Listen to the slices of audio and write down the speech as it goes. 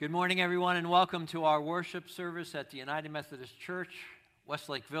Good morning, everyone, and welcome to our worship service at the United Methodist Church,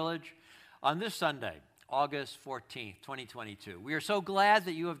 Westlake Village, on this Sunday, August 14th, 2022. We are so glad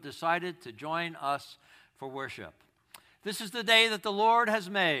that you have decided to join us for worship. This is the day that the Lord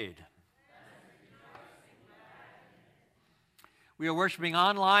has made. We are worshiping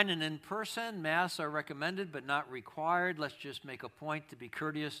online and in person. Masks are recommended but not required. Let's just make a point to be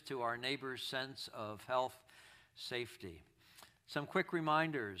courteous to our neighbors' sense of health, safety. Some quick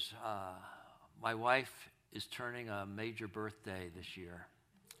reminders. My wife is turning a major birthday this year,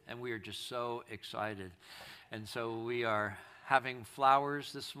 and we are just so excited. And so we are having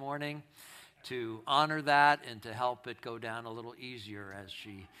flowers this morning to honor that and to help it go down a little easier as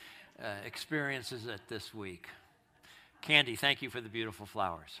she experiences it this week. Candy, thank you for the beautiful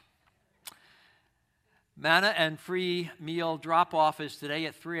flowers. Manna and free meal drop-off is today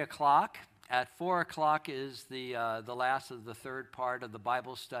at 3 o'clock. At 4 o'clock is the last of the third part of the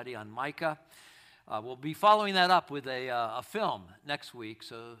Bible study on Micah. We'll be following that up with a film next week,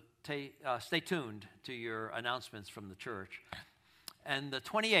 so stay tuned to your announcements from the church. And the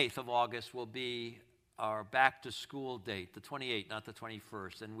 28th of August will be our back-to-school date, the 28th, not the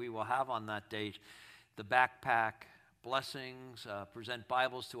 21st. And we will have on that date the backpack blessings, present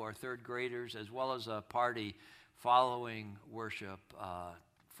Bibles to our third graders, as well as a party following worship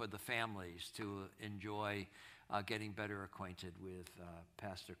for the families to enjoy getting better acquainted with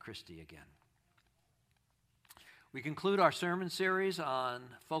Pastor Christie again. We conclude our sermon series on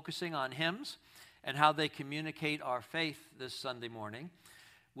focusing on hymns and how they communicate our faith this Sunday morning.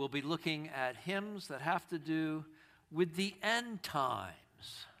 We'll be looking at hymns that have to do with the end times.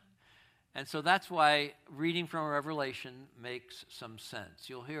 And so that's why reading from Revelation makes some sense.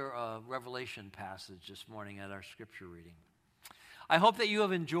 You'll hear a Revelation passage this morning at our scripture reading. I hope that you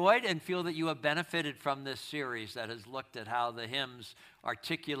have enjoyed and feel that you have benefited from this series that has looked at how the hymns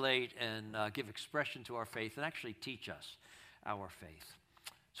articulate and give expression to our faith and actually teach us our faith.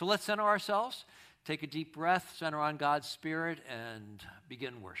 So let's center ourselves, take a deep breath, center on God's Spirit, and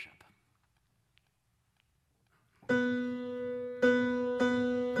begin worship.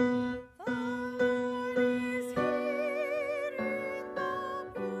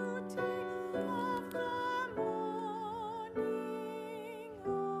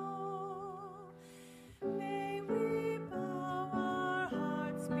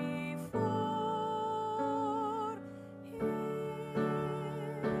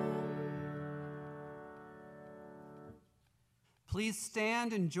 Please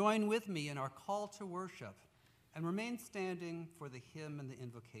stand and join with me in our call to worship and remain standing for the hymn and the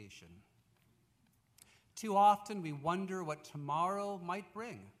invocation. Too often we wonder what tomorrow might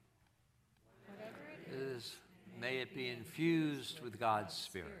bring. Whatever it is, may it be infused with God's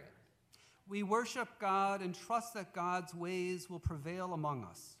Spirit. We worship God and trust that God's ways will prevail among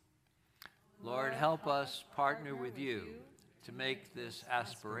us. Lord, help us partner with you to make this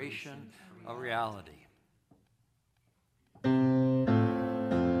aspiration a reality.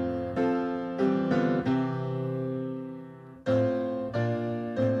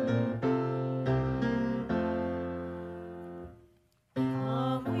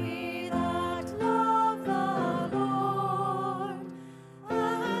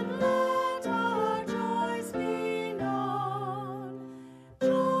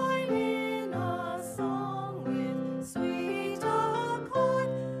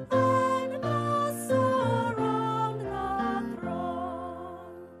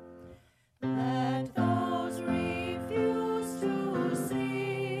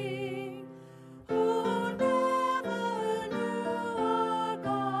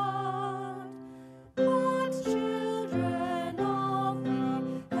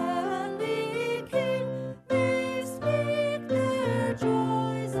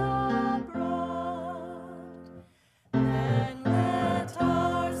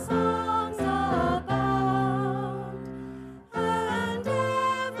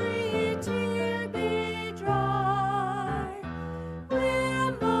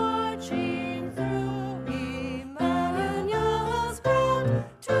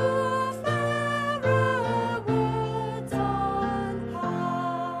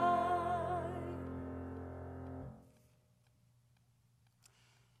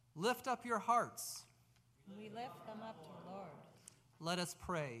 Lift up your hearts. We lift them up to the Lord. Let us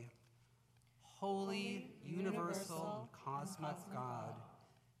pray. Holy, universal, cosmic God,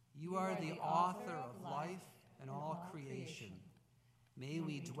 you are the author of life and all creation. May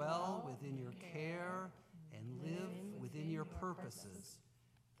we dwell within your care and live within your purposes,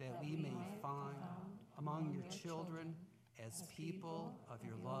 that we may find among your children as people of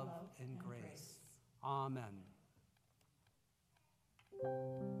your love and grace. Amen.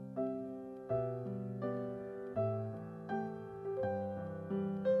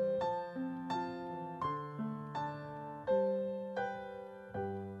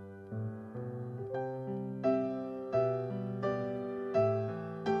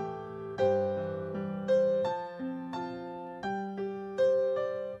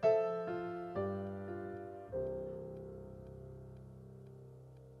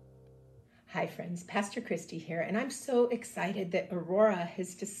 Hi friends, Pastor Christy here, and I'm so excited that Aurora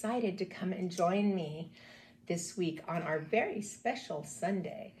has decided to come and join me this week on our very special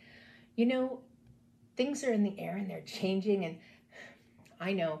Sunday. You know, things are in the air and they're changing, and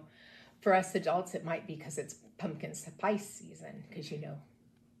I know for us adults it might be because it's pumpkin spice season, because you know,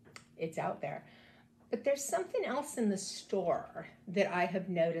 it's out there. But there's something else in the store that I have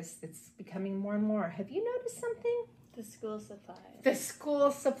noticed that's becoming more and more. Have you noticed something? The school supplies. The school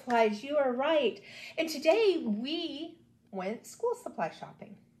supplies, you are right. And today we went school supply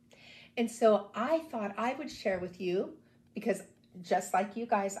shopping. And so I thought I would share with you, because just like you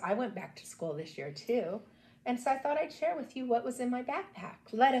guys, I went back to school this year too. And so I thought I'd share with you what was in my backpack.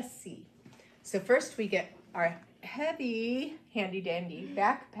 Let us see. So first we get our heavy, handy-dandy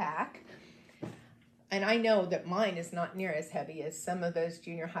backpack. And I know that mine is not near as heavy as some of those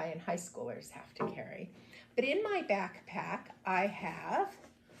junior high and high schoolers have to carry. But in my backpack, I have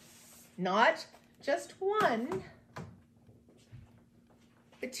not just one,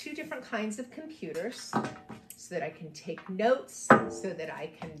 but two different kinds of computers so that I can take notes, so that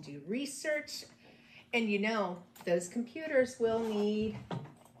I can do research. And you know, those computers will need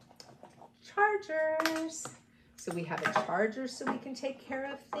chargers. So we have a charger so we can take care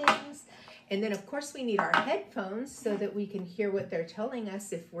of things. And then of course we need our headphones so that we can hear what they're telling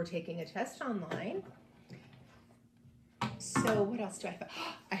us if we're taking a test online. So what else do I have?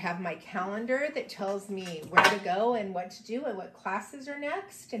 I have my calendar that tells me where to go and what to do and what classes are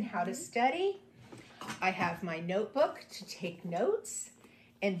next and how to study. I have my notebook to take notes.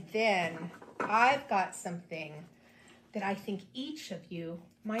 And then I've got something that I think each of you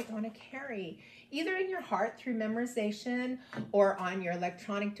might want to carry, either in your heart through memorization or on your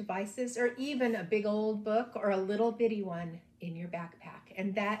electronic devices, or even a big old book or a little bitty one in your backpack.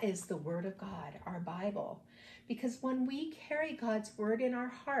 And that is the Word of God, our Bible. Because when we carry God's Word in our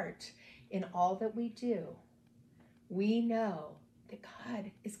heart in all that we do, we know that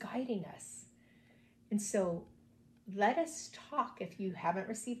God is guiding us. And so let us talk. If you haven't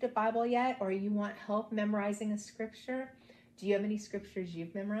received a Bible yet, or you want help memorizing a scripture, do you have any scriptures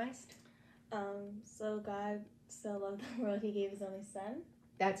you've memorized? So God so loved the world, he gave his only son.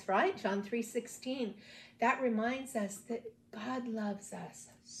 That's right, John 3:16. That reminds us that God loves us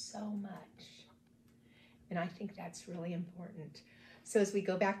so much. And I think that's really important. So as we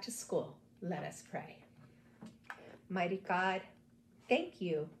go back to school, let us pray. Mighty God, thank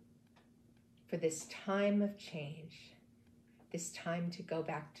you for this time of change, this time to go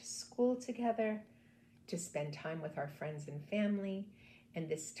back to school together, to spend time with our friends and family, and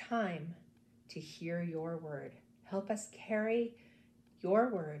this time to hear your word. Help us carry your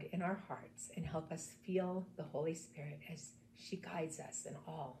word in our hearts and help us feel the Holy Spirit as she guides us in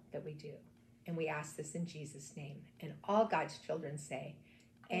all that we do. And we ask this in Jesus' name. And all God's children say,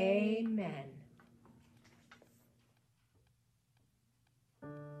 Amen.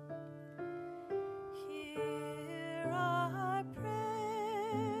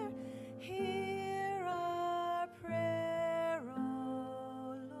 Hear our prayer, O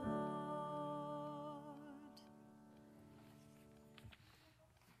Lord.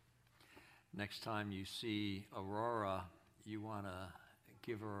 Next time you see Aurora, you want to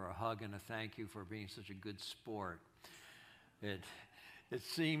give her a hug and a thank you for being such a good sport. It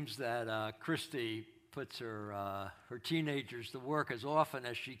seems that Christy puts her teenagers to work as often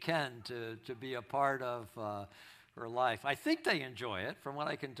as she can to be a part of her life. I think they enjoy it. From what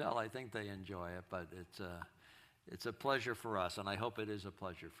I can tell, I think they enjoy it. But it's a pleasure for us, and I hope it is a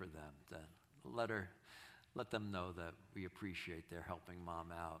pleasure for them. To let them know that we appreciate their helping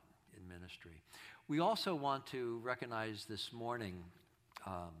Mom out in ministry. We also want to recognize this morning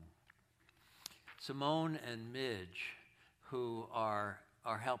Simone and Midge, who are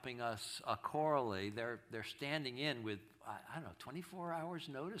helping us chorally. They're standing in with, I don't know, 24 hours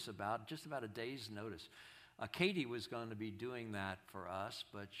notice, just about a day's notice. Katie was going to be doing that for us,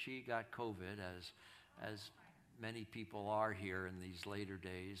 but she got COVID, as many people are here in these later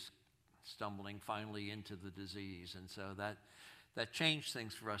days, stumbling finally into the disease. And so that changed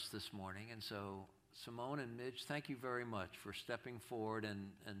things for us this morning. And so Simone and Midge, thank you very much for stepping forward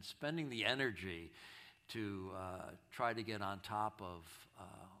and spending the energy to try to get on top of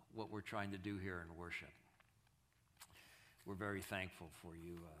what we're trying to do here in worship. we're very thankful for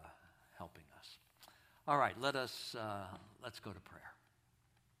you helping us. All right, let's go to prayer.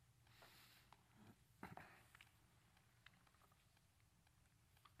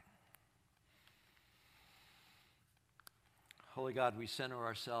 Holy God, we center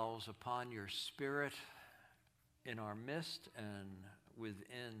ourselves upon your Spirit in our midst and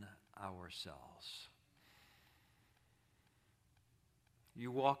within ourselves.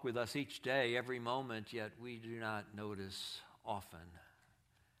 You walk with us each day, every moment, yet we do not notice often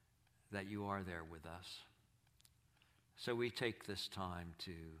that you are there with us. So we take this time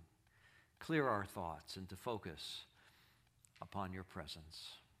to clear our thoughts and to focus upon your presence.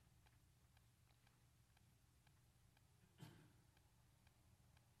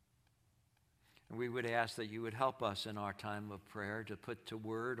 And we would ask that you would help us in our time of prayer to put to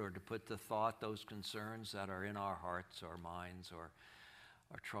word or to put to thought those concerns that are in our hearts or minds or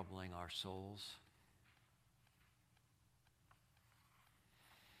are troubling our souls.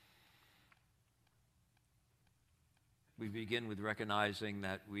 We begin with recognizing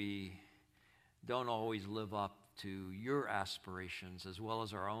that we don't always live up to your aspirations as well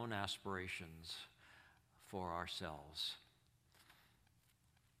as our own aspirations for ourselves.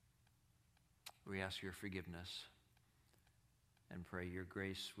 We ask your forgiveness and pray your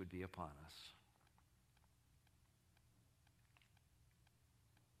grace would be upon us.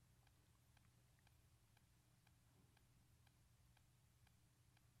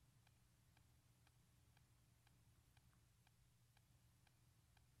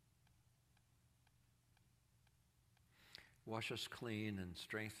 Wash us clean and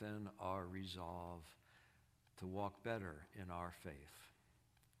strengthen our resolve to walk better in our faith.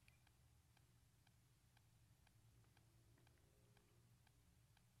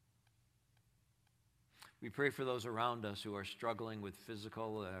 We pray for those around us who are struggling with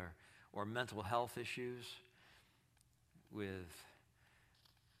physical or mental health issues, with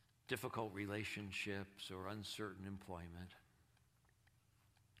difficult relationships or uncertain employment,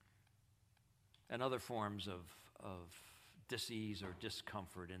 and other forms of disease or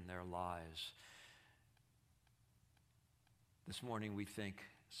discomfort in their lives. This morning we think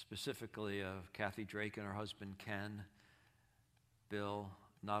specifically of Kathy Drake and her husband Ken, Bill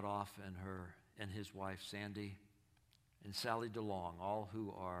Nutoff and his wife Sandy, and Sally DeLong, all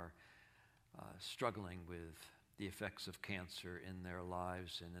who are struggling with the effects of cancer in their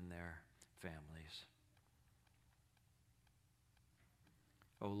lives and in their families.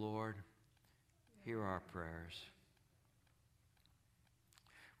 O Lord, hear our prayers.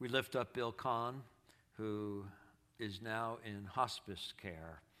 We lift up Bill Kahn, who is now in hospice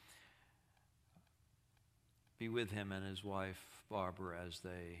care. Be with him and his wife, Barbara, as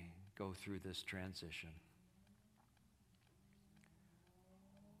they go through this transition.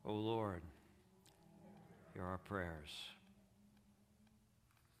 O Lord, hear our prayers.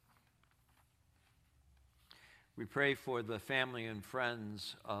 We pray for the family and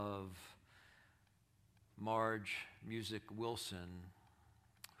friends of Marge Music Wilson,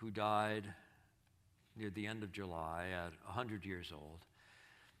 who died near the end of July at 100 years old,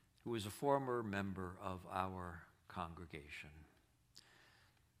 who was a former member of our congregation.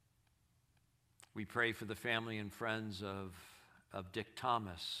 We pray for the family and friends of Dick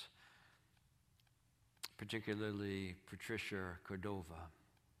Thomas, particularly Patricia Cordova,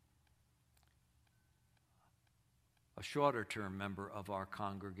 a shorter-term member of our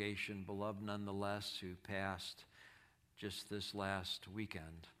congregation, beloved nonetheless, who passed just this last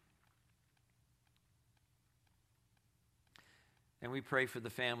weekend. And we pray for the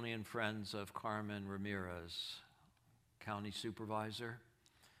family and friends of Carmen Ramirez, county supervisor,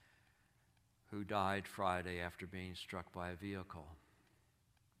 who died Friday after being struck by a vehicle.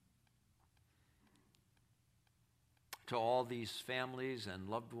 To all these families and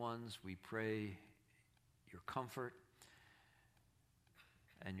loved ones, we pray your comfort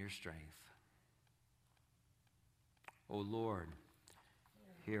and your strength. O Lord,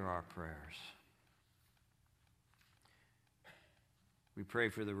 hear our prayers. We pray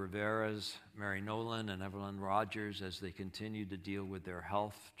for the Riveras, Mary Nolan and Evelyn Rogers, as they continue to deal with their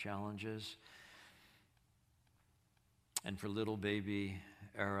health challenges. And for little baby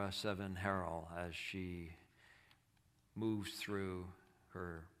Era Seven Harrell, as she moves through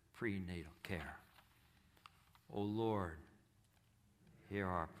her prenatal care. O Lord, hear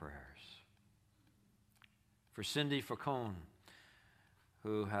our prayers. For Cindy Facone,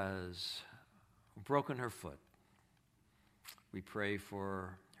 who has broken her foot, we pray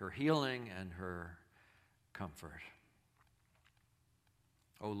for her healing and her comfort.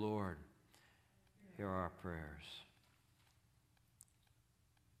 O Lord, hear our prayers.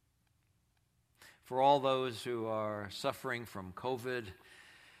 for all those who are suffering from COVID.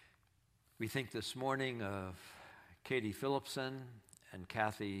 We think this morning of Katie Phillipson and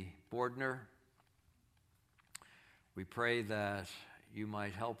Kathy Bordner. We pray that you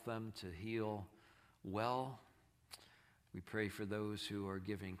might help them to heal well. We pray for those who are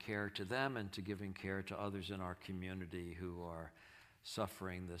giving care to them and to giving care to others in our community who are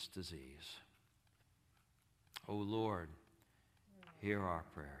suffering this disease. O Lord, hear our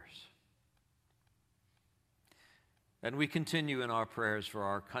prayers. And we continue in our prayers for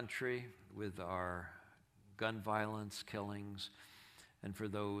our country with our gun violence, killings, and for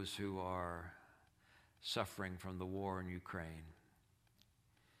those who are suffering from the war in Ukraine.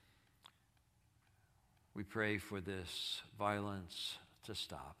 We pray for this violence to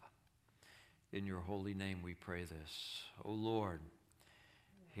stop. In your holy name we pray this. O Lord,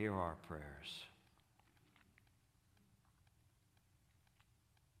 hear our prayers.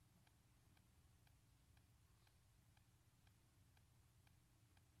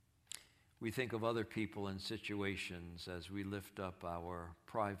 We think of other people and situations as we lift up our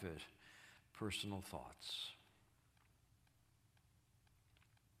private, personal thoughts.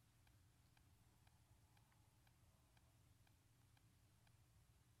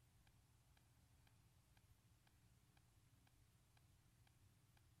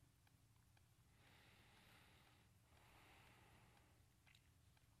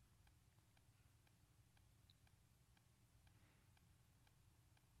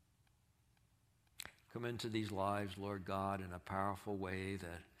 Come into these lives, Lord God, in a powerful way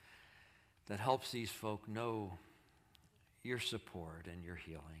that helps these folk know your support and your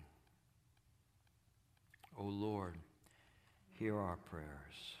healing. O Lord, hear our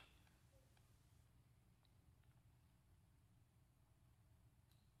prayers.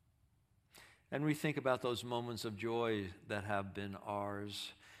 And we think about those moments of joy that have been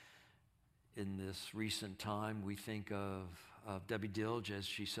ours in this recent time. We think of Debbie Dilge as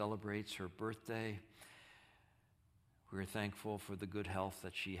she celebrates her birthday. We're thankful for the good health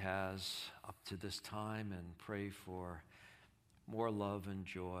that she has up to this time and pray for more love and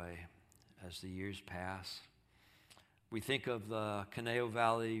joy as the years pass. We think of the Conejo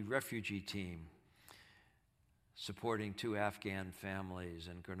Valley refugee team supporting 2 Afghan families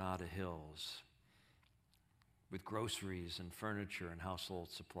in Granada Hills with groceries and furniture and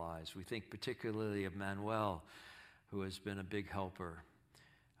household supplies. We think particularly of Manuel, who has been a big helper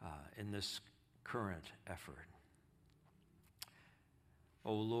in this current effort.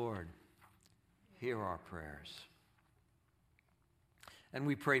 O Lord, hear our prayers. And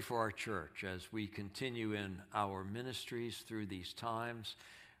we pray for our church as we continue in our ministries through these times.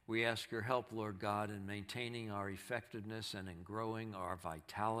 We ask your help, Lord God, in maintaining our effectiveness and in growing our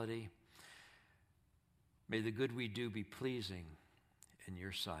vitality. May the good we do be pleasing in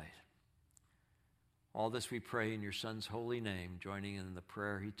your sight. All this we pray in your Son's holy name, joining in the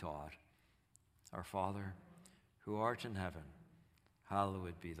prayer he taught. Our Father, who art in heaven,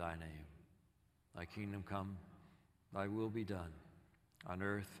 hallowed be thy name. Thy kingdom come, thy will be done, on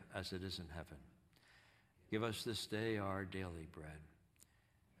earth as it is in heaven. Give us this day our daily bread,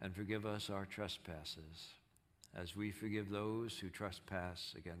 and forgive us our trespasses, as we forgive those who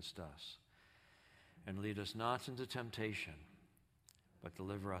trespass against us. And lead us not into temptation, but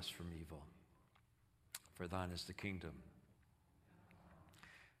deliver us from evil. For thine is the kingdom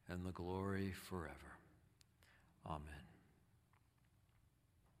and the glory forever. Amen.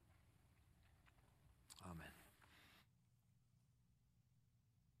 Amen.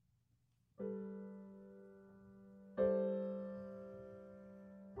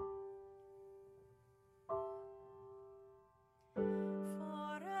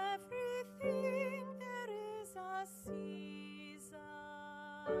 For everything there is a season.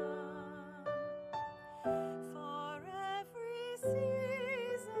 For every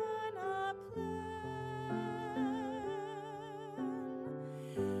season a plan.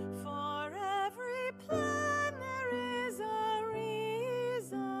 For every plan there is a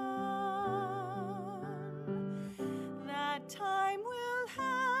reason. That time will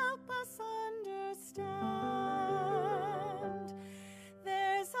help us understand.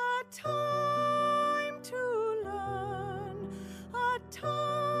 There's a time to learn, a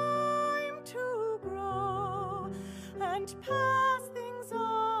time to grow, and pass things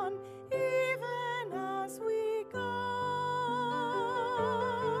on even as we go.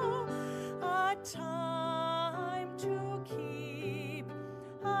 A time to keep,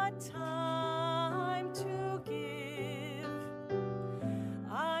 a time to give,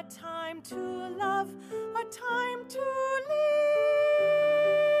 a time to love, a time to live.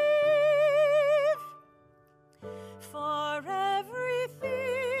 For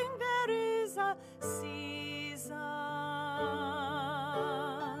everything there is a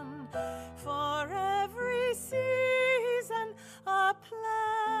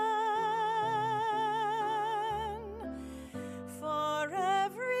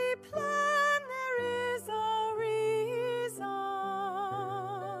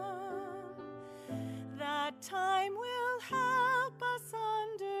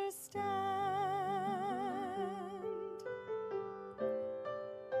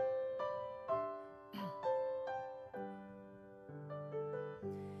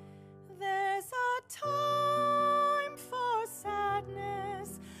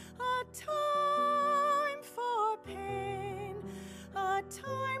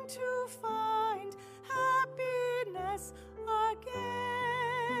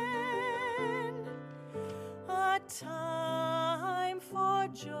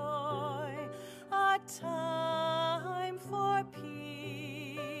joy, a time for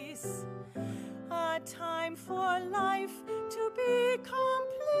peace, a time for life to be complete.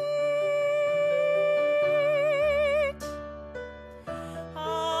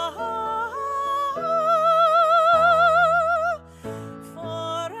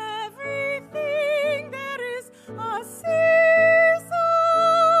 For everything there is a season,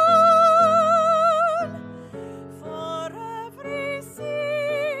 for every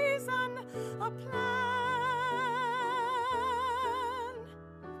season a plan,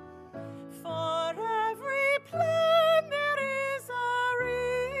 for every plan there is a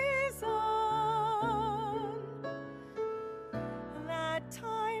reason. That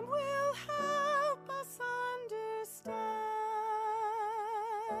time will help us understand.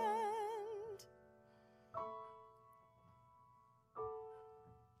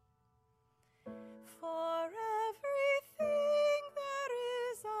 For everything there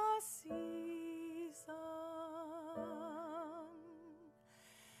is a season.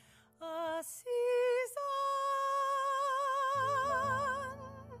 A season.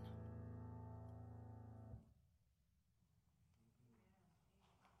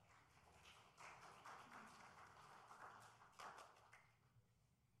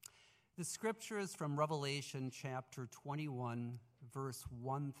 The scripture is from Revelation chapter 21, verse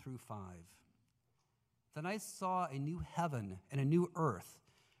 1 through 5. Then I saw a new heaven and a new earth,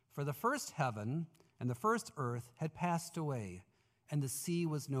 for the first heaven and the first earth had passed away, and the sea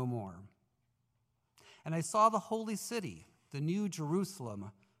was no more. And I saw the holy city, the new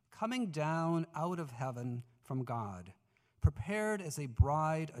Jerusalem, coming down out of heaven from God, prepared as a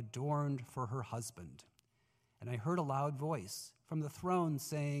bride adorned for her husband. And I heard a loud voice from the throne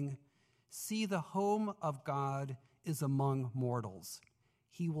saying, "See, the home of God is among mortals.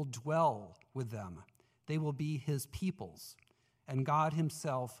 He will dwell with them. They will be his peoples, and God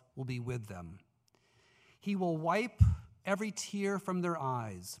himself will be with them. He will wipe every tear from their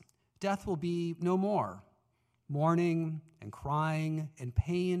eyes. Death will be no more. Mourning and crying and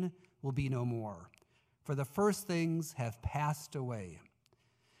pain will be no more, for the first things have passed away."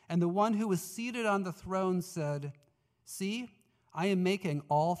 And the one who was seated on the throne said, "See, I am making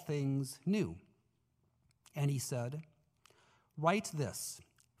all things new." And he said, "Write this,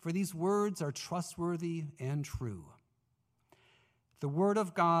 for these words are trustworthy and true." The word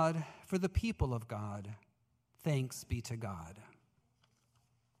of God for the people of God. Thanks be to God.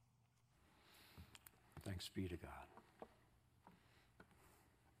 Thanks be to God.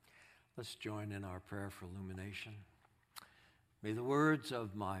 Let's join in our prayer for illumination. May the words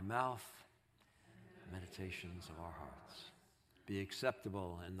of my mouth, meditations of our hearts, be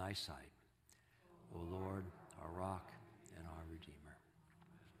acceptable in thy sight, O Lord, our rock and our Redeemer.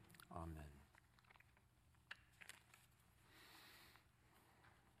 Amen.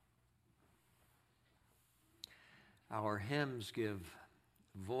 Our hymns give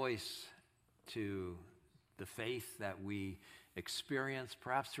voice to the faith that we experience,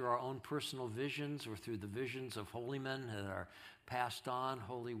 perhaps through our own personal visions or through the visions of holy men that are passed on,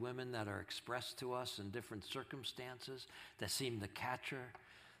 holy women that are expressed to us in different circumstances that seem to capture.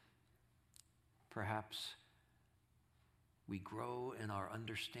 Perhaps we grow in our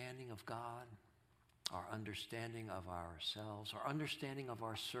understanding of God, our understanding of ourselves, our understanding of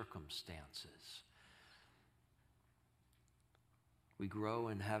our circumstances. We grow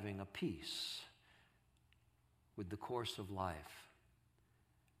in having a peace with the course of life,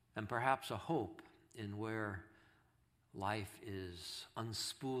 and perhaps a hope in where life is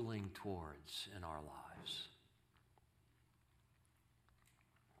unspooling towards in our lives.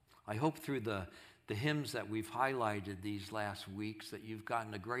 I hope through the hymns that we've highlighted these last weeks that you've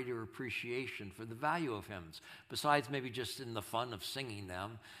gotten a greater appreciation for the value of hymns, besides maybe just in the fun of singing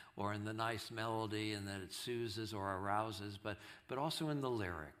them or in the nice melody and that it soothes or arouses, but also in the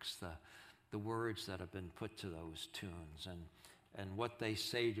lyrics, the words that have been put to those tunes and what they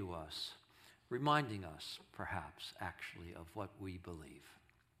say to us, reminding us, perhaps, actually, of what we believe.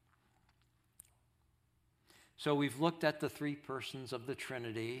 So we've looked at the three persons of the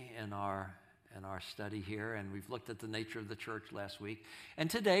Trinity in our study here, and we've looked at the nature of the church last week. And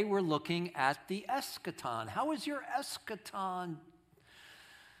today we're looking at the eschaton. How is your eschaton?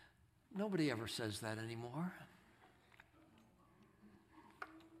 Nobody ever says that anymore.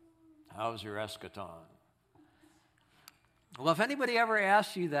 How's your eschaton? Well, if anybody ever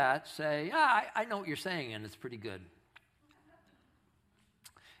asks you that, say, yeah, I know what you're saying, and it's pretty good.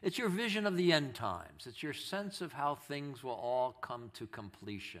 It's your vision of the end times. It's your sense of how things will all come to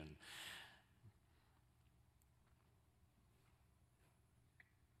completion.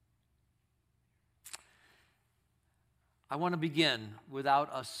 I want to begin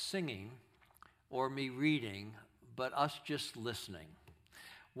without us singing or me reading, but us just listening.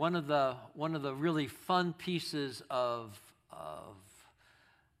 One of the really fun pieces of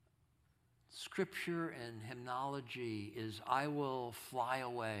scripture and hymnology is "I Will Fly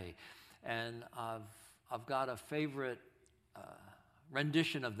Away," and I've got a favorite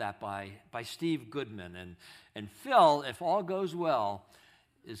rendition of that by Steve Goodman, and Phil, if all goes well,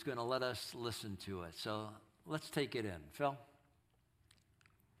 is going to let us listen to it. So let's take it in, Phil.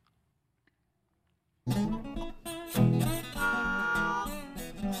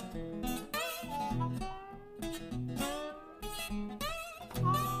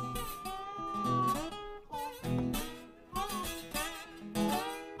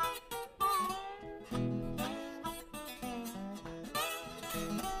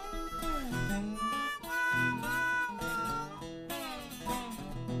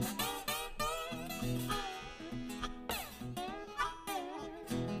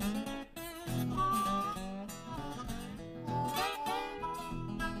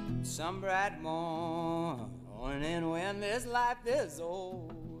 Some bright morning when this life is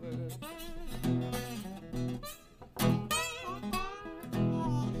over,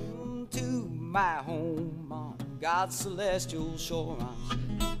 to my home on God's celestial shore,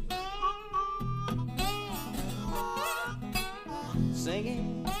 I'm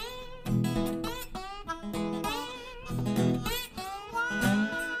singing.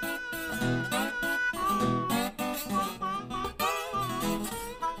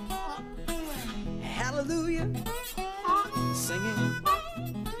 Hallelujah, singing.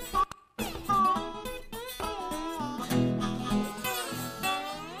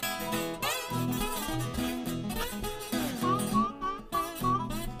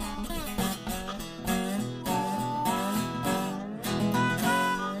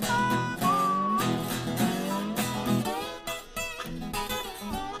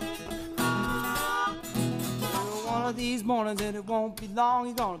 One of these mornings, and it won't be long,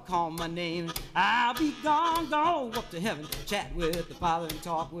 you're gonna call my name. I'll be gone, go up to heaven, chat with the Father and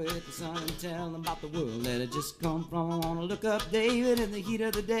talk with the Son and tell them about the world that it just come from. I wanna look up David in the heat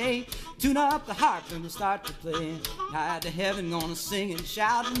of the day, tune up the harp and we'll start to play. High to heaven, gonna sing and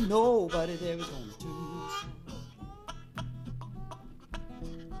shout, and nobody there is gonna turn me aside.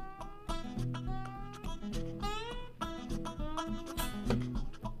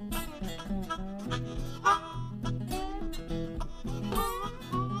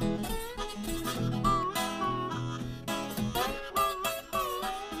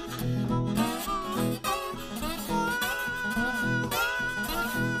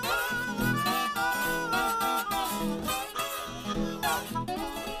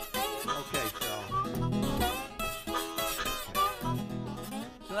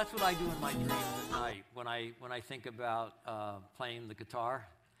 So that's what I do in my dreams at night when I think about playing the guitar.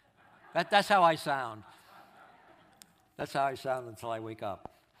 That's how I sound. That's how I sound until I wake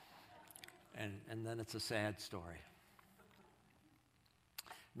up. And then it's a sad story.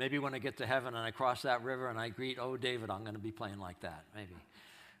 Maybe when I get to heaven and I cross that river and I greet, oh, David, I'm going to be playing like that. Maybe.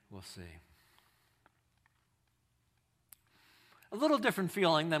 We'll see. A little different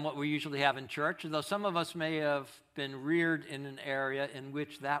feeling than what we usually have in church, though some of us may have been reared in an area in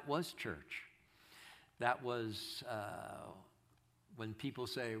which that was church. That was when people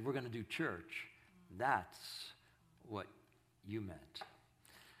say, we're going to do church, that's what you meant.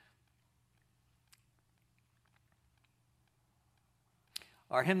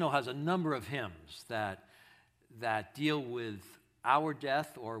 Our hymnal has a number of hymns that deal with our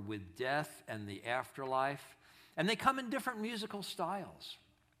death or with death and the afterlife. And they come in different musical styles.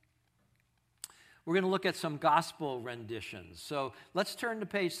 We're going to look at some gospel renditions. So let's turn to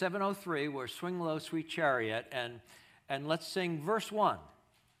page 703, where Swing Low, Sweet Chariot, and let's sing verse 1.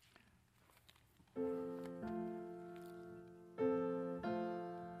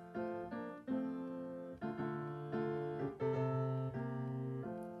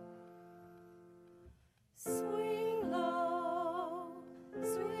 Swing low,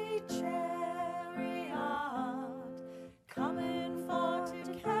 sweet chariot, coming for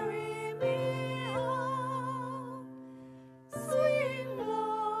to carry me home. Swing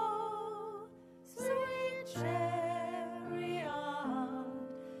low, sweet chariot,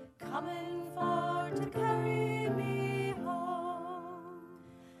 coming for to carry me home.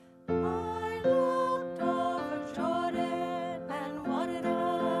 I looked over Jordan, and what did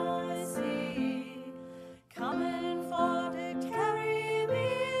I see? Coming for to carry me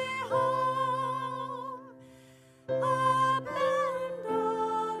home. A band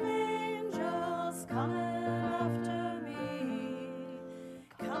of angels coming after me,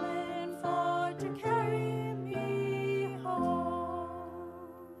 coming for to carry me home.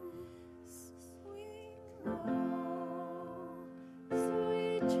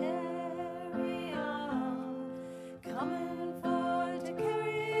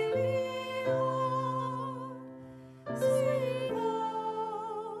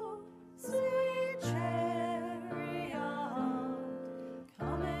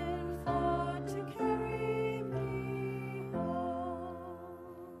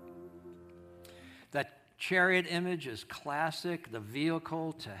 That chariot image is classic, the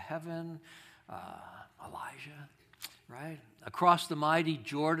vehicle to heaven, Elijah, right? Across the mighty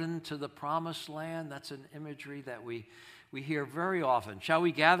Jordan to the promised land, that's an imagery that we hear very often. Shall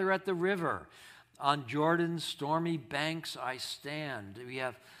we gather at the river? On Jordan's stormy banks I stand. We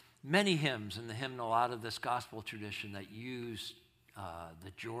have many hymns in the hymnal out of this gospel tradition that use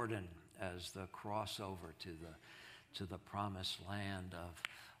the Jordan as the crossover to the promised land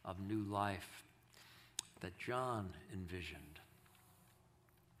of new life that John envisioned.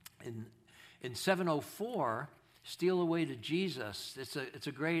 In 704, Steal Away to Jesus, it's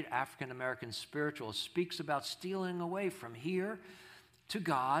a great African-American spiritual. It speaks about stealing away from here to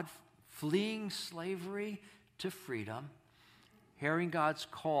God, fleeing slavery to freedom, hearing God's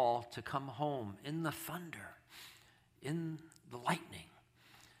call to come home in the thunder, in the lightning.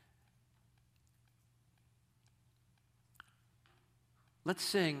 Let's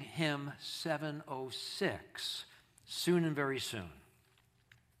sing hymn 706, Soon and Very Soon.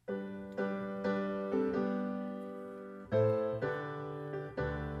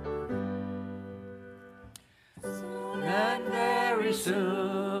 Soon and very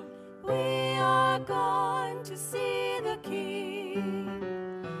soon we are going to see the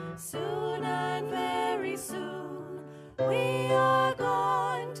King. Soon and very soon we are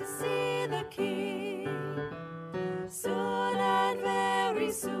going to see the King. Soon and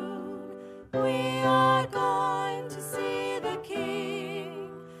very soon we are going to see the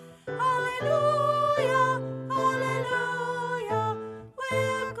King. Hallelujah, hallelujah,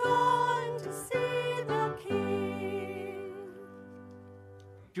 we're going to see the King.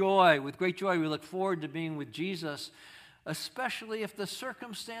 With great joy, we look forward to being with Jesus, especially if the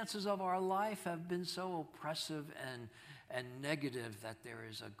circumstances of our life have been so oppressive and negative that there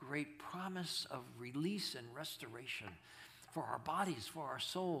is a great promise of release and restoration for our bodies, for our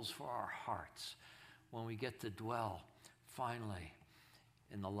souls, for our hearts, when we get to dwell finally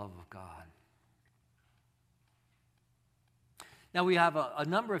in the love of God. Now, we have a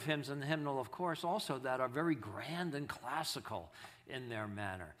number of hymns in the hymnal, of course, also that are very grand and classical in their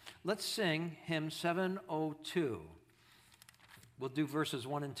manner. Let's sing hymn 702. We'll do verses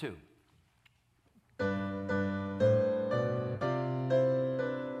 1 and 2.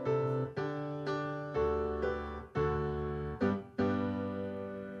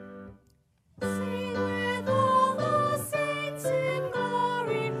 Sing with all the saints in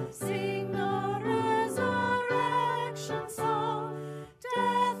glory, sing the resurrection song.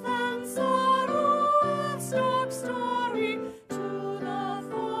 Death and sorrow and stark story to the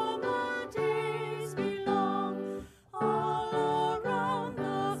former days belong. All around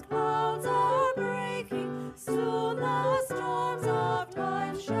the clouds are breaking, soon the storms of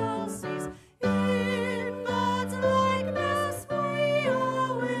time shall cease. In God's likeness we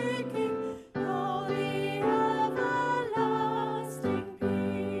are waking, know the everlasting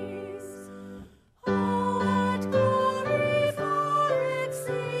peace. Oh, what glory far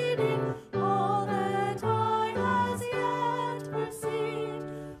exceeding all that eye has yet perceived.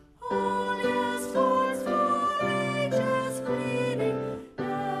 Holiest thoughts for ages pleading,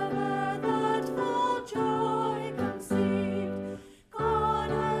 never that full joy conceived. God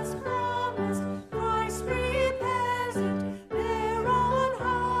has promised, Christ prepares it, there on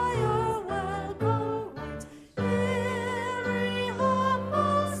higher welcome waits. Every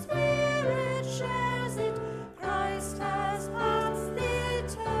humble spirit shares it, Christ has passed the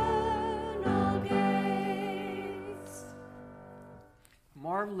eternal gates.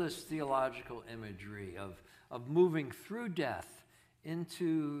 Marvelous theological imagery of moving through death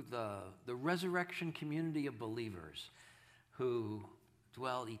into the resurrection community of believers who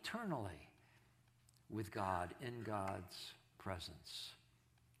dwell eternally with God in God's presence.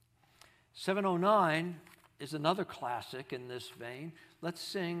 709 is another classic in this vein. Let's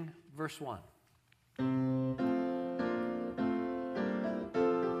sing verse 1.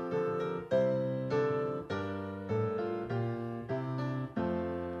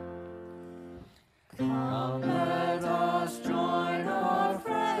 Come, let us join our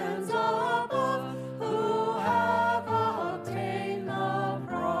friends above who have obtained the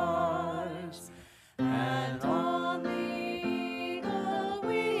prize, and on the eagle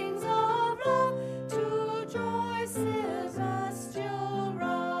wings of love to joy celestial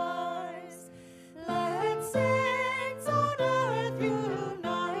rise. Let's sing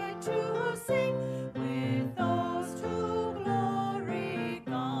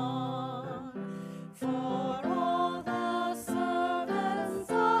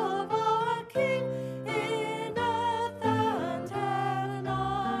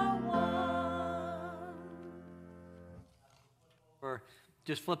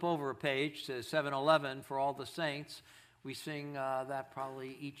just flip over a page to 711 for All the Saints. We sing that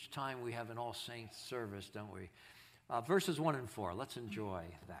probably each time we have an All Saints service, don't we? Verses 1 and 4. Let's enjoy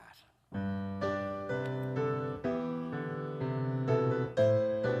that.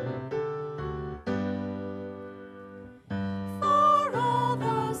 For all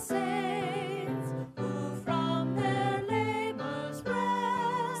the saints who from their labors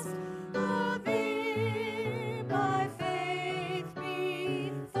rest, who thee by faith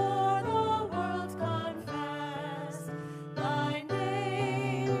before the world confess, thy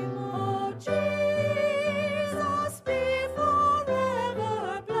name, O Jesus, be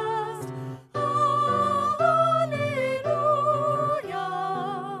forever blessed. Alleluia,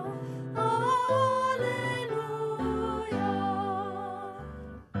 alleluia.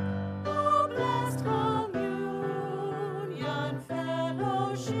 O blessed communion,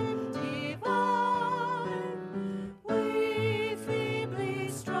 fellowship divine, we feebly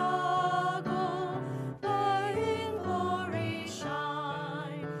struggle, but in glory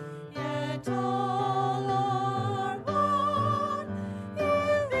shine. Yet all are one,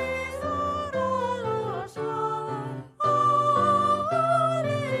 in thee Lord, all are joined.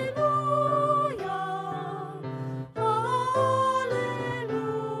 Alleluia, alleluia.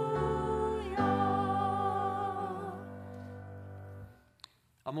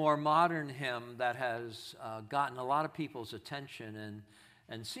 A more modern hymn that has gotten a lot of people's attention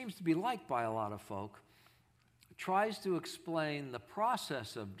and seems to be liked by a lot of folk tries to explain the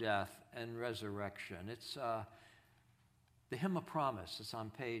process of death and resurrection. It's the Hymn of Promise. It's on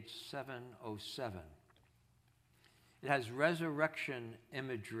page 707. It has resurrection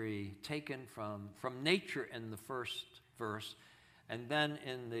imagery taken from nature in the first verse, and then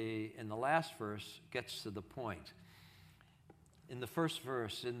in the last verse gets to the point. In the first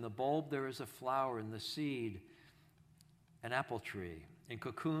verse, in the bulb there is a flower, in the seed an apple tree. In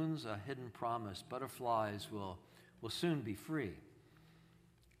cocoons a hidden promise, butterflies will soon be free.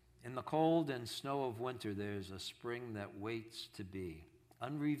 In the cold and snow of winter there's a spring that waits to be,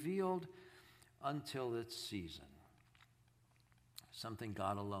 unrevealed until its season. Something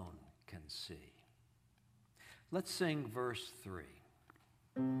God alone can see. Let's sing verse 3.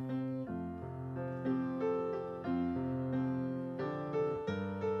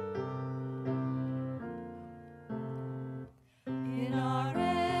 In our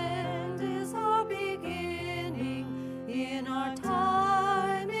end is our beginning, in our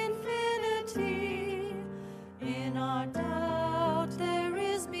time infinity. In our doubt there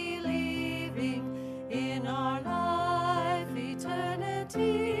is believing, in our life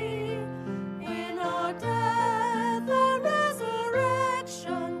eternity. In our death a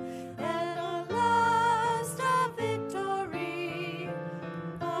resurrection, and a last a victory,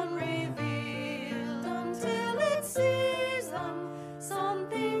 unrevealed until its season,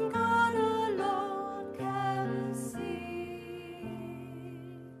 something God alone can see.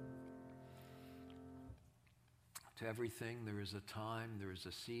 To everything there is a time, there is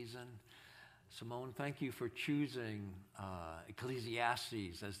a season. Simone, thank you for choosing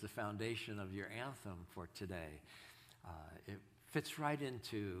Ecclesiastes as the foundation of your anthem for today. It fits right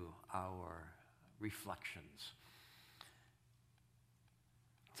into our reflections.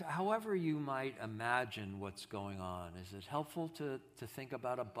 However you might imagine what's going on, is it helpful to think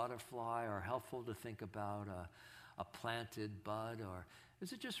about a butterfly, or helpful to think about a planted bud, or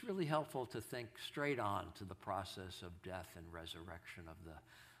is it just really helpful to think straight on to the process of death and resurrection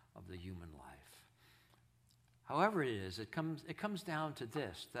of the human life? However it is, it comes down to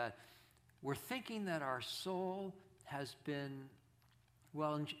this, that we're thinking that our soul has been,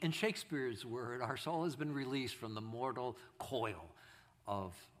 well, in Shakespeare's word, our soul has been released from the mortal coil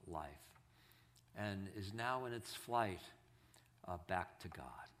of life and is now in its flight back to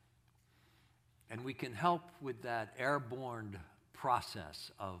God. And we can help with that airborne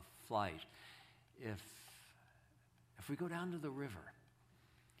process of flight if we go down to the river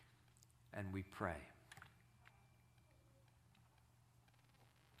and we pray.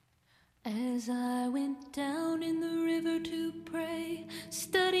 As I went down in the river to pray,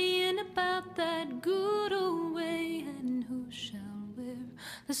 studying about that good old way, and who shall wear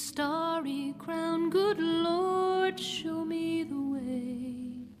the starry crown? Good Lord, show me the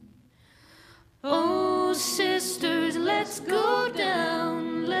way. Oh, sisters, let's go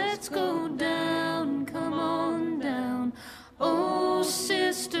down, come on down. Oh,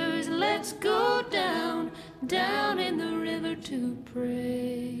 sisters, let's go down in the river to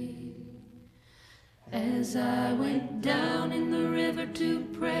pray. As I went down in the river to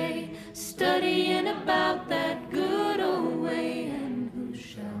pray, studying about that good old way, and who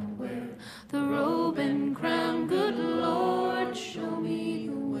shall wear the robe and crown? Good Lord, show me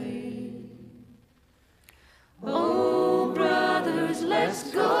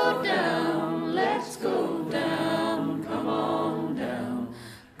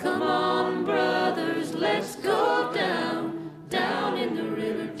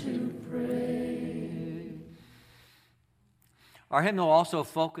river to pray. Our hymnal also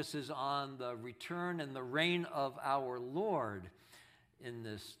focuses on the return and the reign of our Lord in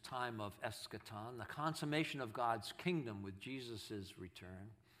this time of eschaton, the consummation of God's kingdom with Jesus' return.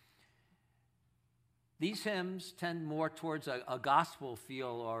 These hymns tend more towards a gospel feel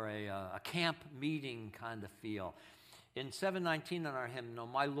or a camp meeting kind of feel. In 719 on our hymnal,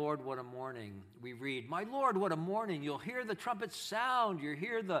 My Lord, What a Morning, we read, My Lord, what a morning. You'll hear the trumpet sound. You'll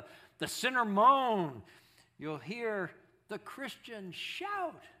hear the sinner moan. You'll hear the Christian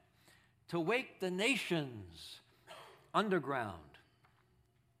shout to wake the nations underground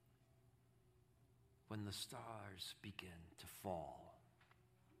when the stars begin to fall.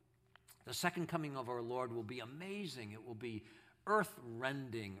 The second coming of our Lord will be amazing. It will be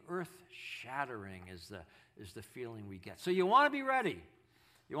earth-rending, earth-shattering is the feeling we get. So you want to be ready.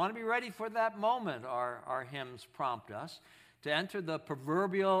 You want to be ready for that moment, our hymns prompt us, to enter the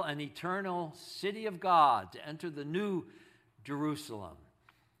proverbial and eternal city of God, to enter the new Jerusalem.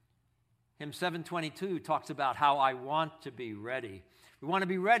 Hymn 722 talks about how I want to be ready. We want to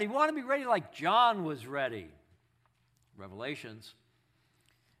be ready. We want to be ready like John was ready. Revelations.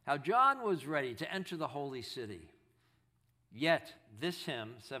 How John was ready to enter the holy city. Yet, this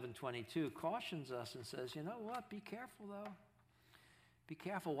hymn, 722, cautions us and says, you know what? Be careful, though. Be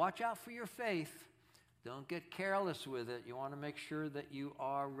careful. Watch out for your faith. Don't get careless with it. You want to make sure that you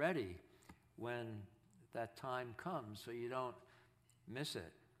are ready when that time comes so you don't miss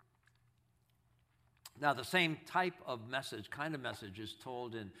it. Now, the same type of kind of message is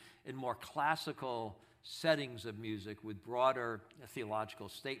told in more classical settings of music with broader theological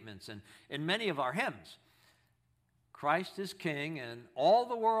statements. And in many of our hymns, Christ is King, and all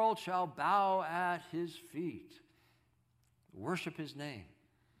the world shall bow at his feet, worship his name,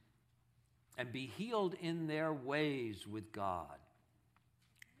 and be healed in their ways with God.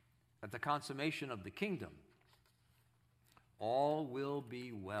 At the consummation of the kingdom, all will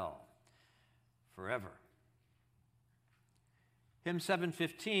be well forever. Hymn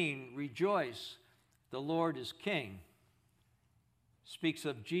 715, Rejoice, the Lord is King, speaks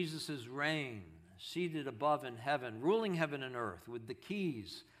of Jesus' reign, seated above in heaven, ruling heaven and earth with the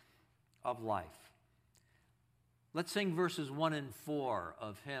keys of life. Let's sing verses 1 and 4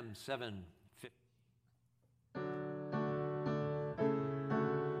 of hymn 715.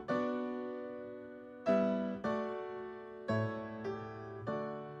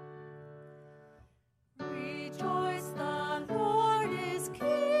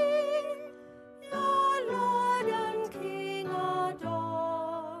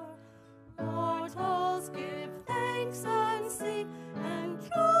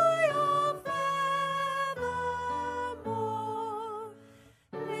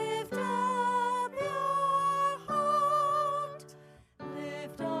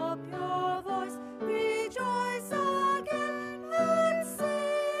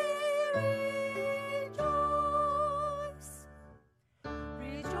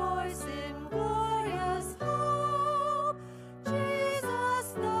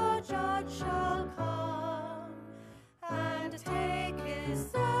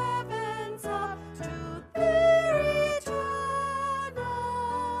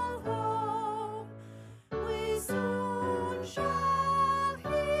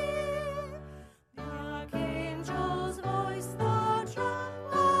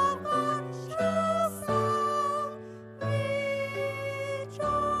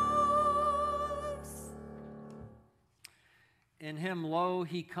 In him, lo,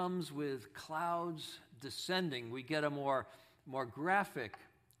 he comes with clouds descending. We get a more graphic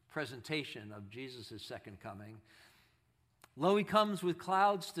presentation of Jesus' second coming. Lo, he comes with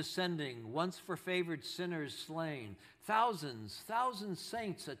clouds descending, once for favored sinners slain. Thousands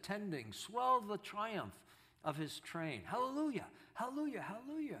saints attending, swell the triumph of his train. Hallelujah, hallelujah,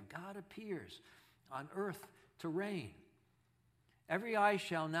 hallelujah. God appears on earth to reign. Every eye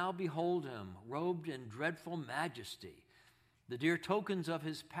shall now behold him, robed in dreadful majesty. The dear tokens of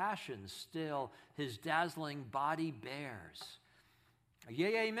his passion still his dazzling body bears.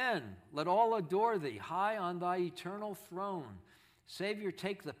 Yea, amen. Let all adore thee, high on thy eternal throne. Savior,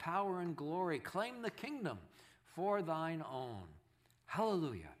 take the power and glory. Claim the kingdom for thine own.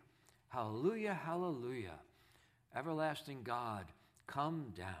 Hallelujah, hallelujah, hallelujah. Everlasting God,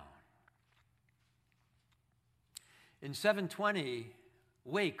 come down. In 720,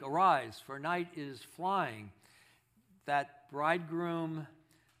 wake, arise, for night is flying. That bridegroom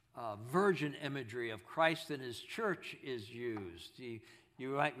virgin imagery of Christ and his church is used. You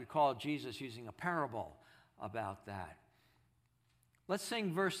might recall Jesus using a parable about that. Let's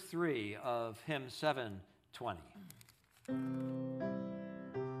sing verse 3 of hymn 720.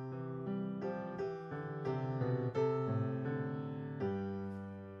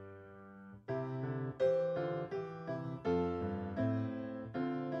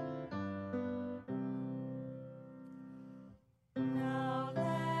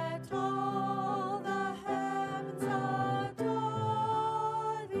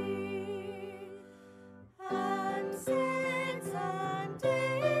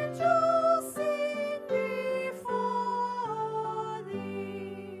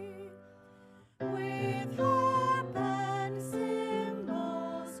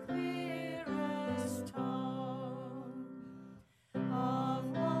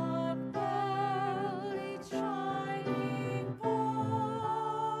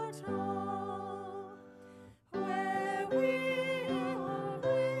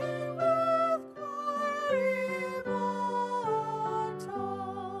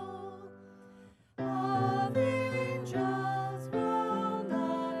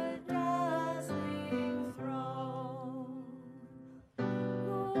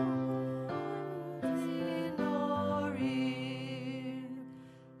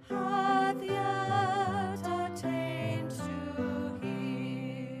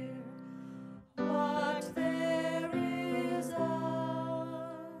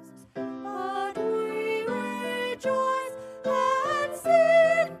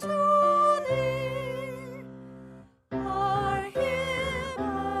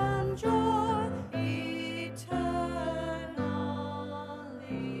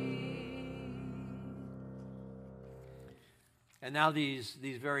 And now these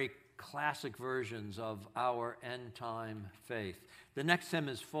very classic versions of our end-time faith. The next hymn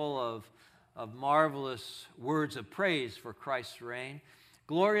is full of marvelous words of praise for Christ's reign.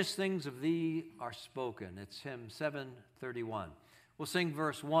 Glorious things of thee are spoken. It's hymn 731. We'll sing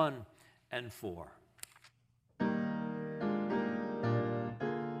verse 1 and 4.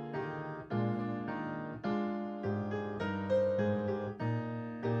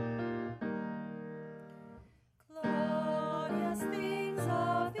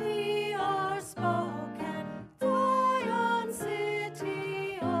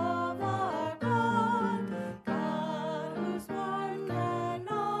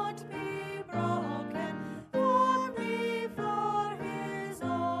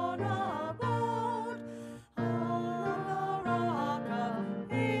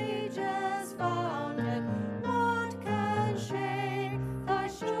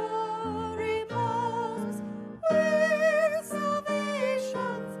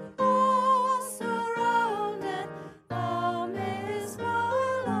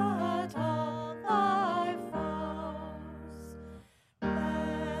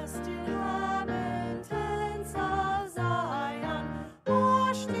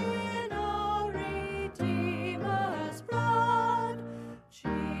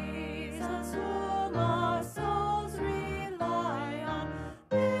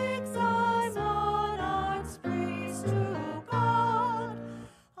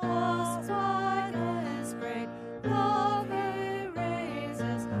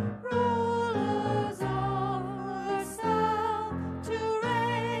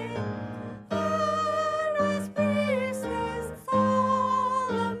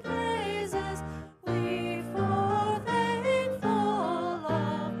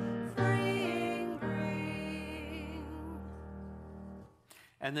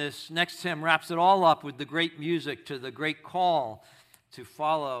 And this next hymn wraps it all up with the great music to the great call to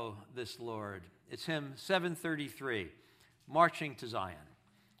follow this Lord. It's hymn 733, Marching to Zion.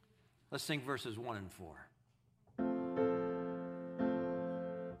 Let's sing verses 1 and 4.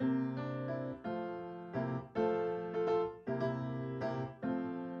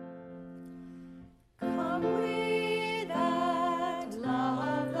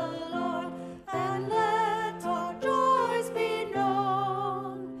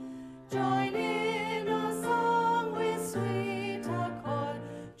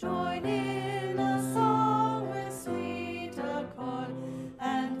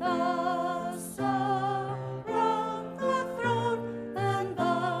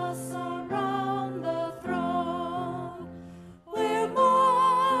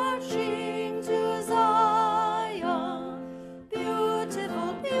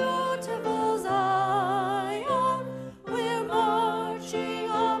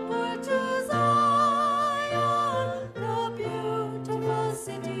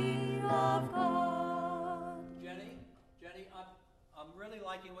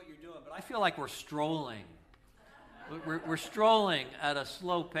 Like we're strolling. We're strolling at a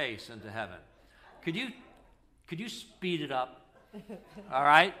slow pace into heaven. Could you speed it up? All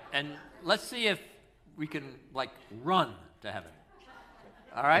right? And let's see if we can run to heaven.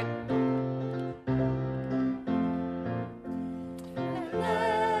 All right?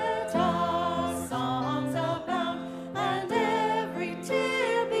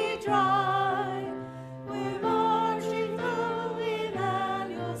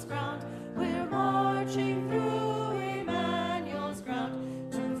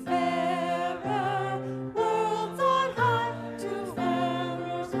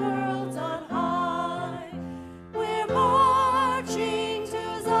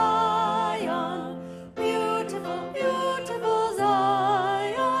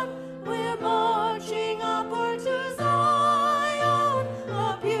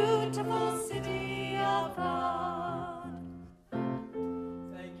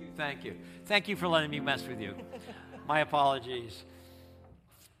 Thank you for letting me mess with you. My apologies.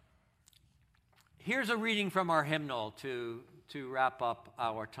 Here's a reading from our hymnal to wrap up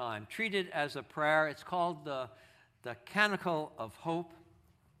our time. Treated as a prayer. It's called the Canticle of Hope.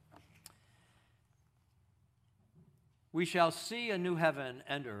 We shall see a new heaven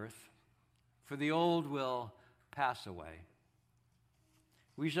and earth, for the old will pass away.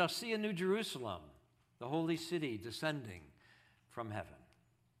 We shall see a new Jerusalem, the holy city descending from heaven.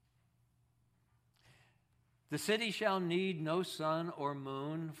 The city shall need no sun or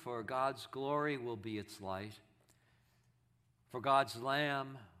moon, for God's glory will be its light. For God's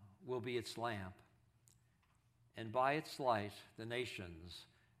Lamb will be its lamp, and by its light the nations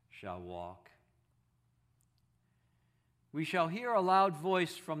shall walk. We shall hear a loud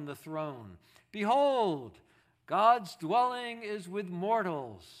voice from the throne. Behold, God's dwelling is with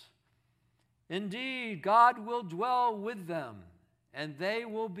mortals. Indeed, God will dwell with them, and they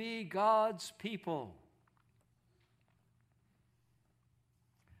will be God's people.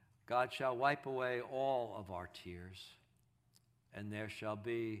 God shall wipe away all of our tears, and there shall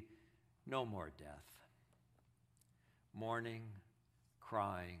be no more death, mourning,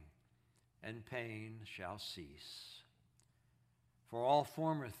 crying, and pain shall cease, for all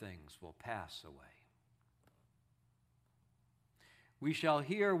former things will pass away. We shall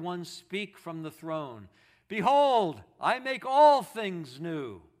hear one speak from the throne, "Behold, I make all things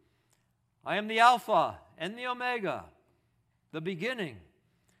new. I am the Alpha and the Omega, the beginning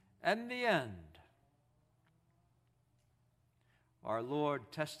and the end." Our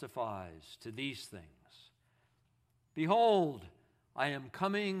Lord testifies to these things. "Behold, I am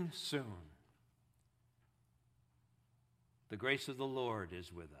coming soon." The grace of the Lord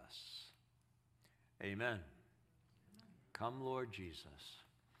is with us. Amen. Come, Lord Jesus.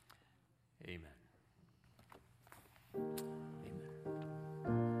 Amen.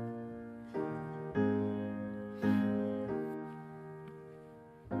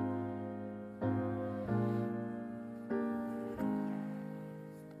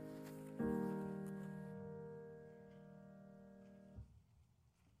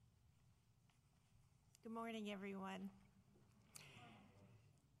 Good morning, everyone.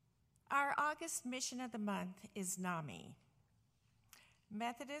 Our August mission of the month is NAMI.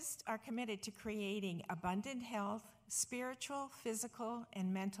 Methodists are committed to creating abundant health, spiritual, physical,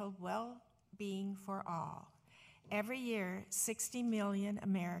 and mental well-being for all. Every year, 60 million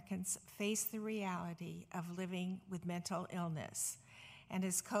Americans face the reality of living with mental illness, and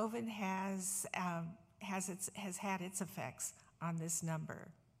as COVID has had its effects on this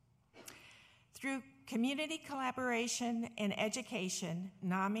number. Through community collaboration and education,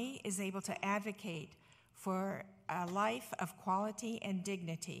 NAMI is able to advocate for a life of quality and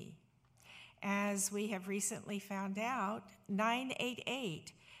dignity. As we have recently found out,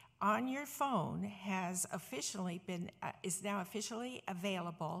 988 on your phone is now officially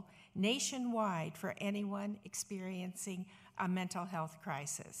available nationwide for anyone experiencing a mental health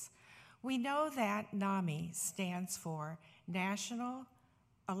crisis. We know that NAMI stands for National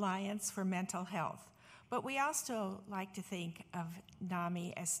Alliance for Mental Health, but we also like to think of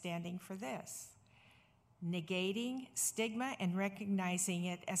NAMI as standing for this: negating stigma and recognizing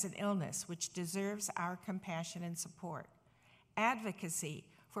it as an illness which deserves our compassion and support. Advocacy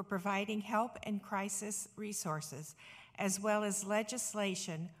for providing help and crisis resources, as well as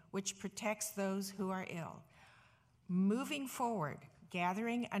legislation which protects those who are ill. Moving forward,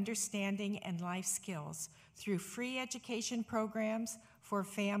 gathering understanding and life skills through free education programs for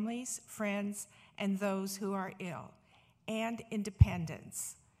families, friends, and those who are ill. And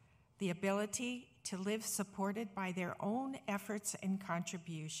independence, the ability to live supported by their own efforts and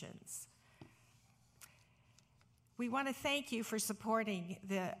contributions. We want to thank you for supporting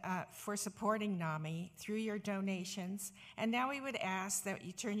NAMI through your donations. And now we would ask that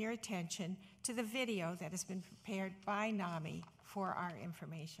you turn your attention to the video that has been prepared by NAMI for our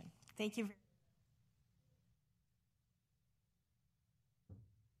information. Thank you.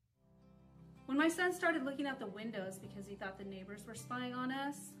 When my son started looking out the windows because he thought the neighbors were spying on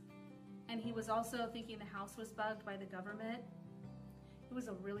us, and he was also thinking the house was bugged by the government, it was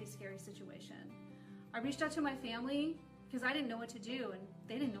a really scary situation. I reached out to my family because I didn't know what to do, and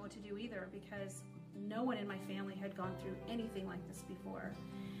they didn't know what to do either because no one in my family had gone through anything like this before.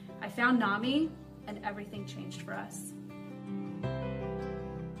 I found NAMI, and everything changed for us.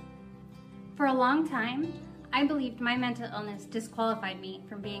 For a long time, I believed my mental illness disqualified me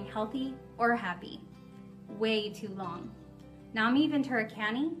from being healthy or happy. Way too long. NAMI Ventura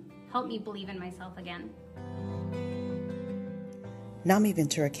County helped me believe in myself again. NAMI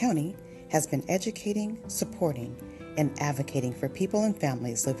Ventura County has been educating, supporting, and advocating for people and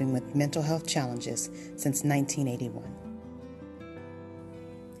families living with mental health challenges since 1981.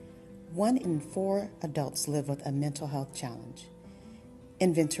 1 in 4 adults live with a mental health challenge.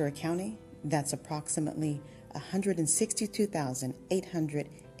 In Ventura County, that's approximately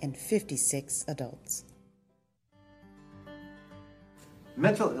 162,856 adults.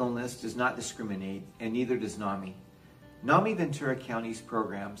 Mental illness does not discriminate, and neither does NAMI. NAMI Ventura County's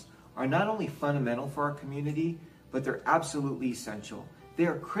programs are not only fundamental for our community, but they're absolutely essential. They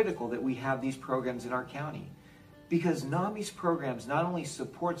are critical that we have these programs in our county, because NAMI's programs not only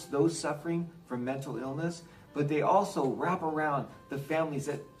supports those suffering from mental illness, but they also wrap around the families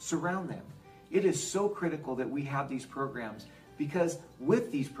that surround them. It is so critical that we have these programs, because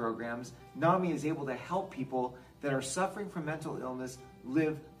with these programs, NAMI is able to help people that are suffering from mental illness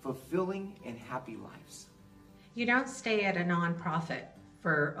live fulfilling and happy lives. You don't stay at a nonprofit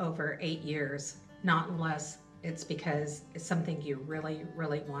for over 8 years, not unless it's because it's something you really,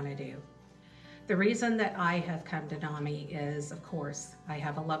 really want to do. The reason that I have come to NAMI is, of course, I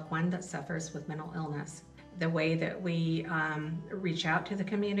have a loved one that suffers with mental illness. The way that we reach out to the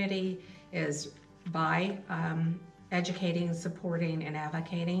community is by educating, supporting, and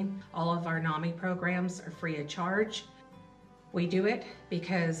advocating. All of our NAMI programs are free of charge. We do it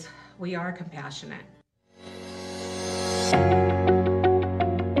because we are compassionate.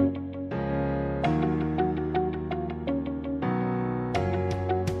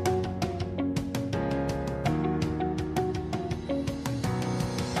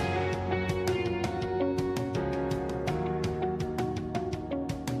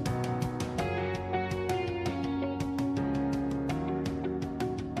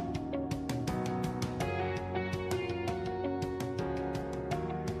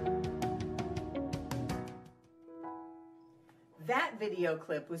 That video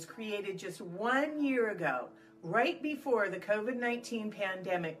clip was created just 1 year ago, right before the COVID-19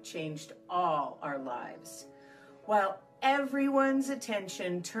 pandemic changed all our lives. While everyone's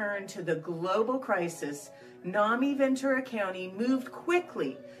attention turned to the global crisis, NAMI Ventura County moved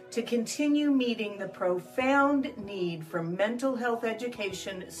quickly to continue meeting the profound need for mental health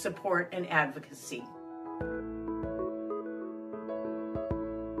education, support, and advocacy.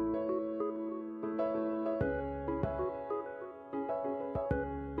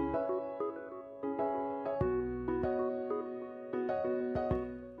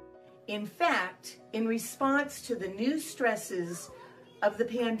 In fact, in response to the new stresses of the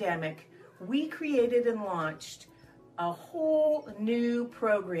pandemic, we created and launched a whole new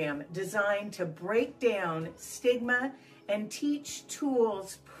program designed to break down stigma and teach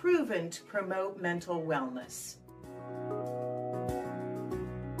tools proven to promote mental wellness.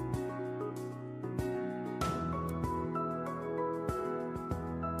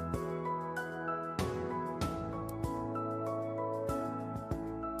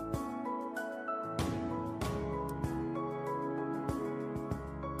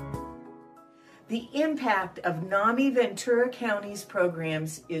 The impact of NAMI Ventura County's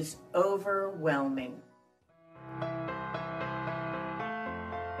programs is overwhelming.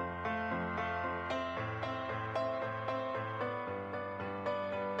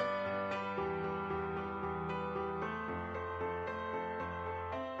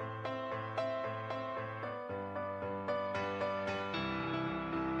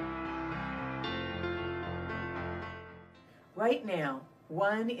 Right now,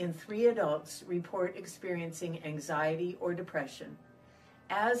 1 in 3 adults report experiencing anxiety or depression.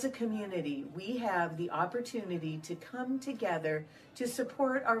 As a community, we have the opportunity to come together to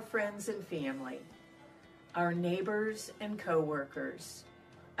support our friends and family, our neighbors and coworkers,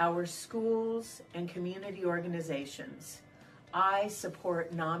 our schools and community organizations. I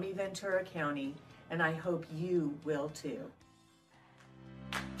support NAMI Ventura County, and I hope you will too.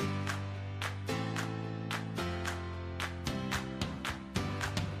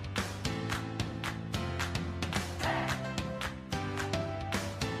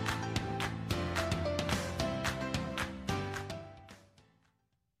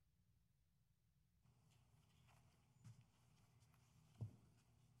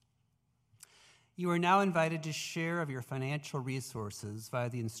 You are now invited to share of your financial resources via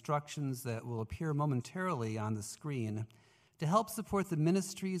the instructions that will appear momentarily on the screen to help support the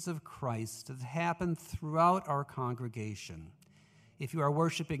ministries of Christ that happen throughout our congregation. If you are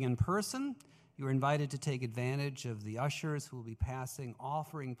worshiping in person, you are invited to take advantage of the ushers who will be passing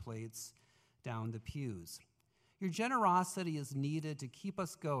offering plates down the pews. Your generosity is needed to keep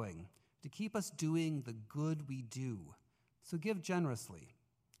us going, to keep us doing the good we do. So give generously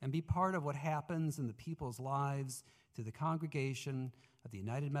and be part of what happens in the people's lives through the congregation of the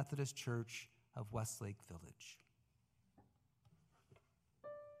United Methodist Church of Westlake Village.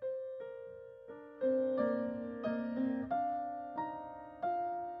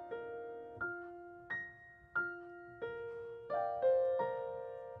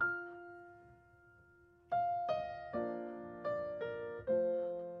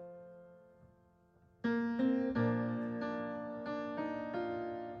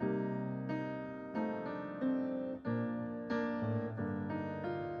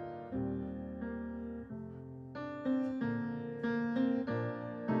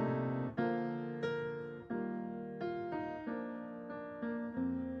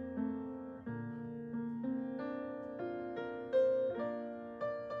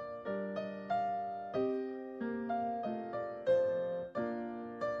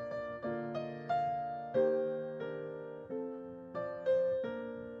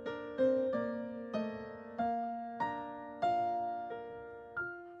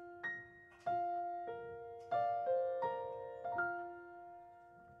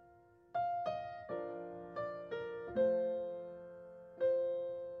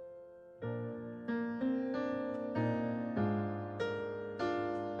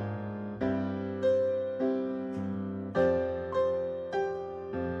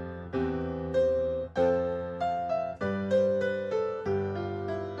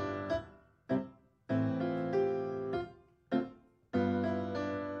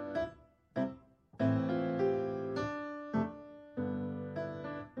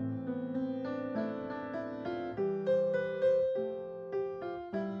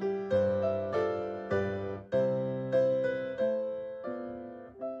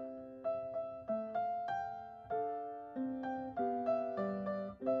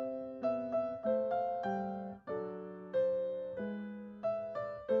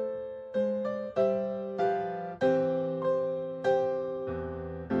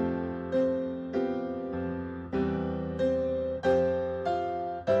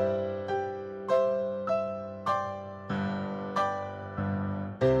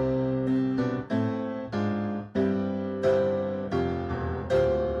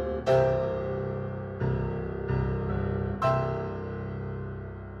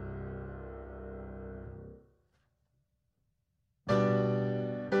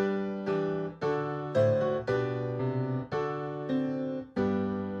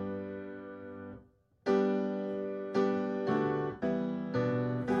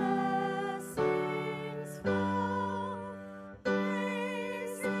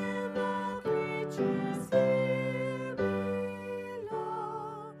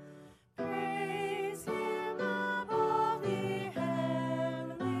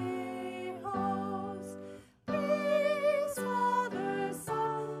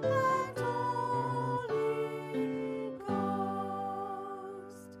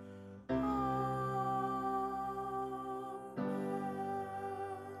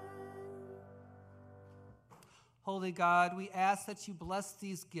 Holy God, we ask that you bless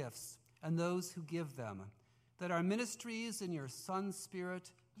these gifts and those who give them, that our ministries in your Son's Spirit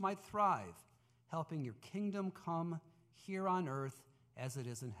might thrive, helping your kingdom come here on earth as it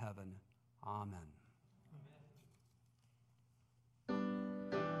is in heaven. Amen.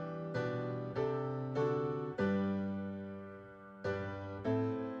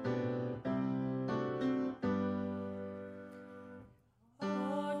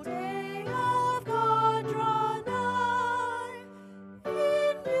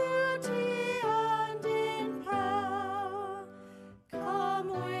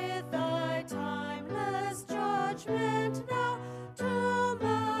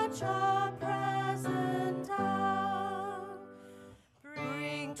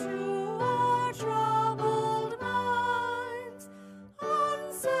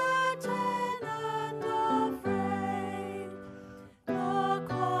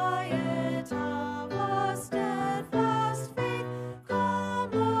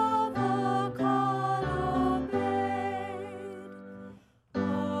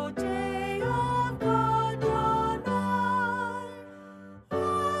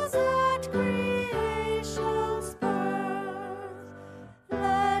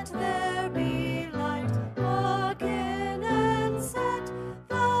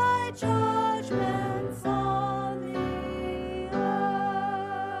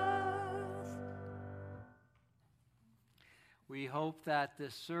 We hope that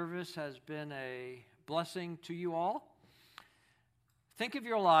this service has been a blessing to you all. Think of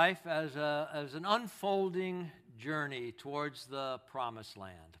your life as an unfolding journey towards the promised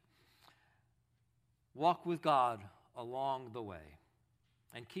land. Walk with God along the way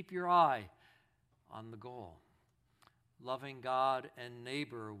and keep your eye on the goal. Loving God and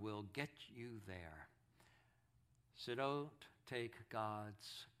neighbor will get you there. So don't take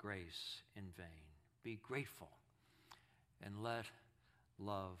God's grace in vain. Be grateful and let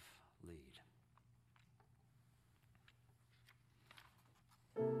love lead.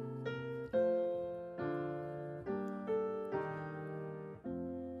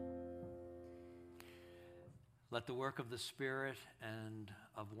 Let the work of the Spirit and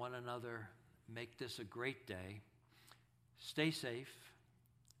of one another make this a great day. Stay safe,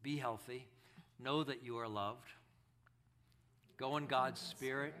 be healthy, know that you are loved. Go in God's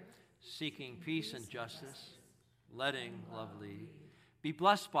Spirit, seeking peace and justice, letting love lead. Be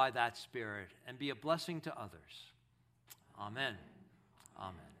blessed by that Spirit and be a blessing to others. Amen.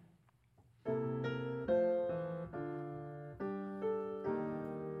 Amen.